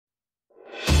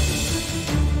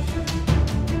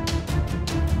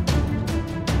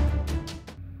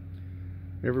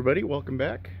Hey everybody, welcome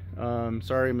back.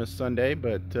 Sorry I missed Sunday,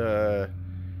 but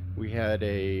we had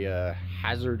a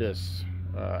hazardous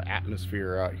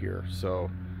atmosphere out here. So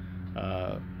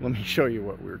let me show you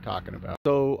what we were talking about.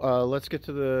 So let's get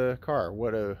to the car.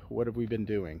 What have we been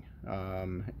doing?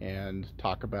 And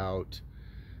talk about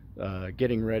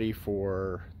getting ready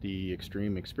for the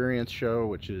Extreme Experience show,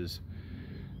 which is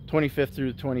 25th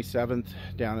through the 27th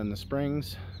down in the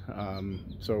Springs.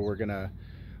 So we're gonna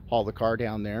haul the car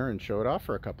down there and show it off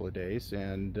for a couple of days.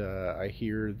 And I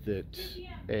hear that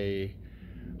a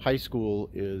high school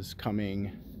is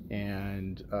coming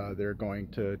and they're going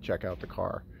to check out the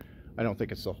car. I don't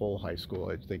think it's the whole high school.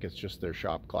 I think it's just their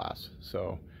shop class.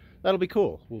 So that'll be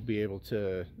cool. We'll be able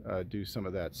to do some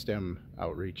of that STEM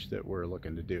outreach that we're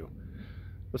looking to do.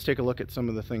 Let's take a look at some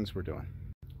of the things we're doing.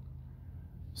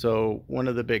 So one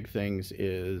of the big things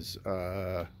is,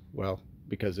 well,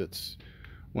 because it's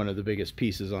one of the biggest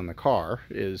pieces on the car,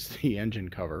 is the engine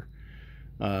cover.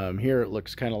 Here it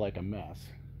looks kind of like a mess,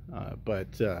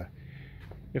 but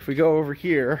if we go over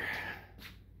here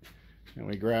and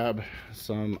we grab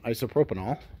some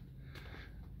isopropanol,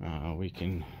 we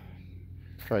can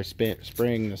try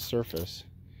spraying the surface,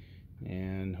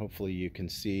 and hopefully you can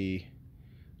see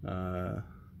the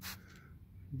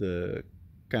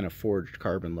kind of forged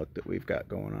carbon look that we've got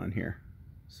going on here.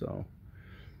 So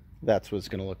that's what it's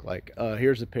going to look like.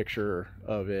 Here's a picture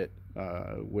of it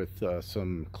with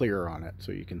some clear on it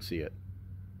so you can see it.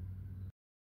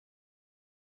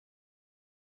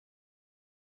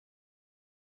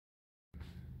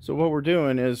 So what we're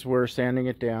doing is we're sanding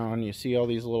it down. You see all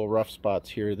these little rough spots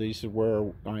here. These are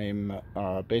where I'm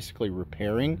basically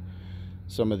repairing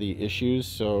some of the issues,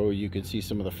 so you can see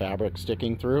some of the fabric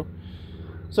sticking through.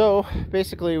 So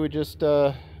basically we just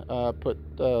put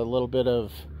a little bit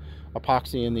of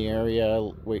epoxy in the area,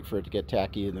 wait for it to get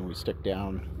tacky, and then we stick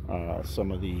down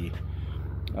some of the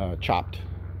chopped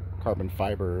carbon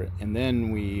fiber, and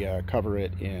then we cover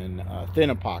it in thin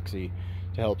epoxy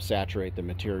to help saturate the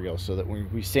material so that when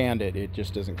we sand it, it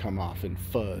just doesn't come off and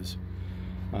fuzz.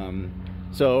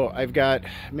 So I've got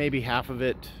maybe half of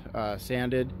it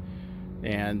sanded,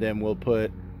 and then we'll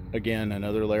put again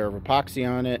another layer of epoxy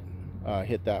on it,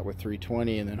 hit that with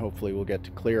 320, and then hopefully we'll get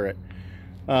to clear it.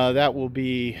 That will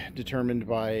be determined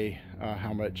by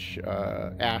how much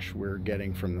ash we're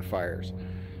getting from the fires.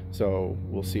 So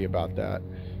we'll see about that.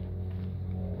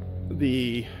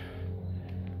 The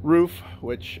roof,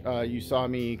 which you saw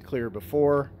me clear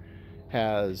before,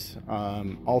 has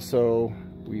also,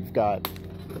 we've got,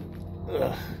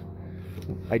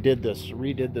 I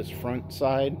redid this front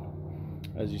side,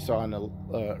 as you saw in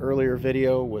the earlier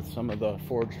video, with some of the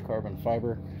forged carbon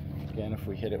fiber. Again, if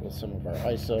we hit it with some of our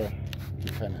ISO,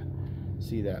 you kind of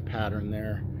see that pattern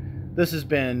there. This has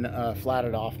been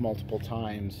flatted off multiple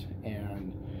times,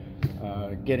 and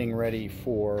getting ready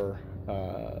for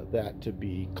that to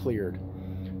be cleared.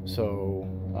 So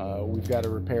we've got to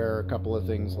repair a couple of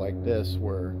things like this,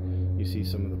 where you see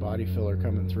some of the body filler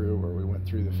coming through where we went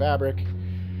through the fabric.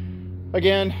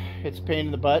 Again, it's a pain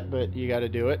in the butt, but you got to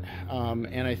do it.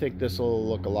 And I think this will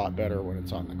look a lot better when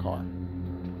it's on the car.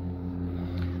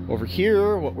 Over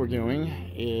here, what we're doing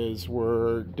is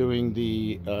we're doing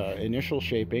the initial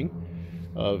shaping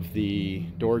of the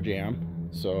door jamb.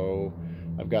 So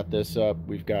I've got this up.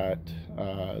 We've got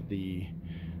the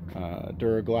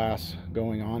Duraglass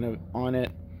going on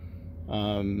it.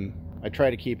 I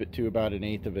try to keep it to about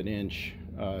 1/8 of an inch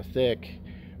thick,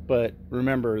 but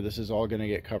remember, this is all going to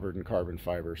get covered in carbon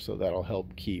fiber, so that'll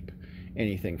help keep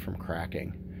anything from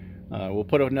cracking. We'll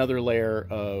put another layer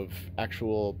of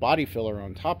actual body filler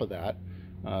on top of that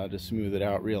to smooth it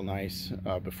out real nice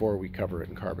before we cover it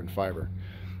in carbon fiber.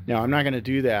 Now, I'm not going to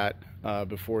do that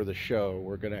before the show.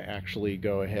 We're going to actually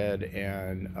go ahead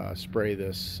and spray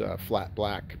this flat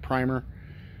black primer.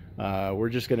 We're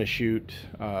just going to shoot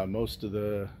most of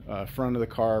the front of the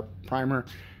car primer,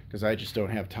 because I just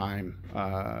don't have time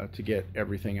to get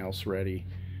everything else ready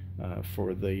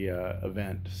for the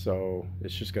event. So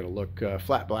it's just going to look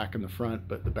flat black in the front,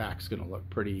 but the back's going to look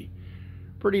pretty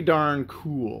darn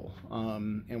cool.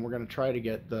 And we're going to try to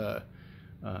get the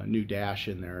new dash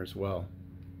in there as well.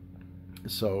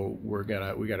 So we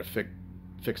gotta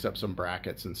fix up some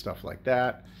brackets and stuff like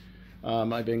that.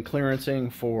 I've been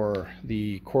clearancing for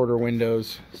the quarter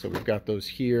windows, so we've got those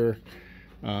here.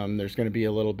 There's going to be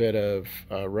a little bit of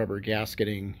rubber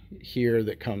gasketing here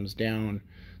that comes down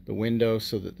the window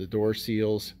so that the door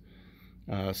seals.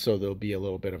 So there'll be a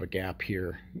little bit of a gap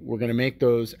here. We're going to make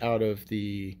those out of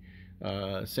the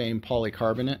same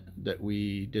polycarbonate that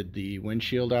we did the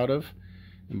windshield out of.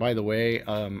 And by the way,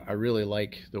 I really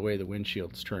like the way the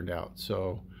windshield's turned out.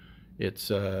 So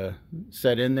It's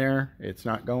set in there. It's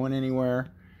not going anywhere.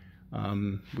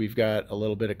 We've got a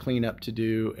little bit of cleanup to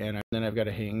do, and then I've got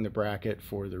to hang the bracket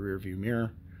for the rear view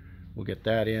mirror. We'll get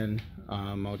that in.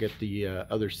 I'll get the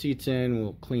other seats in.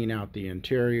 We'll clean out the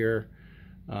interior,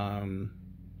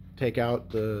 take out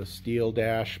the steel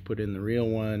dash, put in the real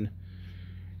one,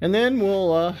 and then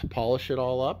we'll polish it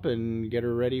all up and get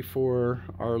her ready for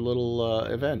our little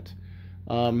event.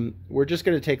 We're just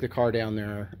going to take the car down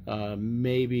there.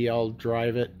 Maybe I'll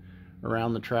drive it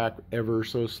around the track ever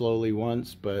so slowly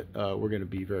once, but we're going to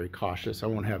be very cautious. I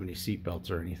won't have any seat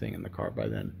belts or anything in the car by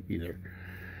then either.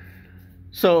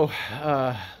 So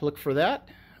look for that.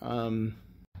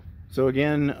 So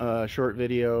again, short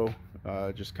video,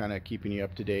 just kind of keeping you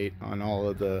up to date on all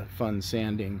of the fun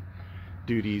sanding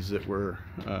duties that we're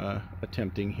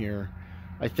attempting here.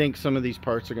 I think some of these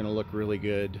parts are going to look really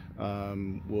good.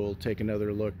 We'll take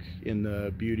another look in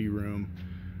the beauty room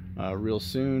real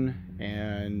soon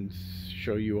and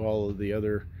show you all of the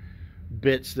other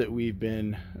bits that we've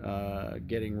been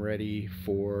getting ready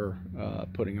for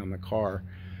putting on the car.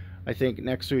 I think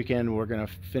next weekend we're going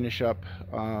to finish up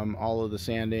all of the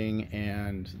sanding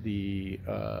and the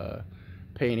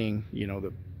painting, you know,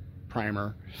 the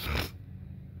primer.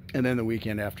 And then the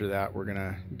weekend after that, we're going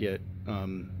to get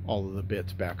all of the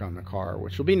bits back on the car,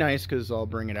 which will be nice because I'll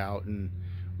bring it out and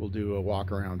we'll do a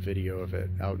walk around video of it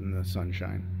out in the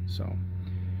sunshine. So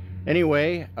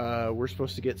anyway, we're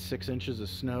supposed to get 6 inches of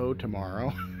snow tomorrow,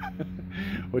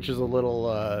 which is a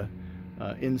little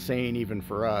insane even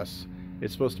for us.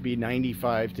 It's supposed to be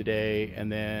 95 today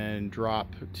and then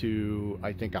drop to,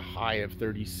 I think, a high of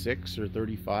 36 or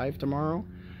 35 tomorrow,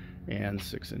 and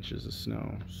 6 inches of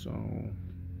snow. So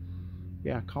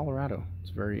yeah, Colorado, it's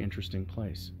a very interesting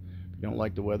place. If you don't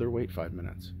like the weather, wait 5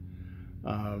 minutes.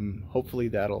 Hopefully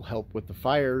that'll help with the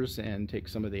fires and take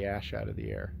some of the ash out of the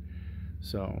air.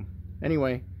 So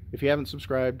anyway, if you haven't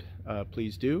subscribed,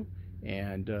 please do,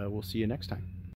 and we'll see you next time.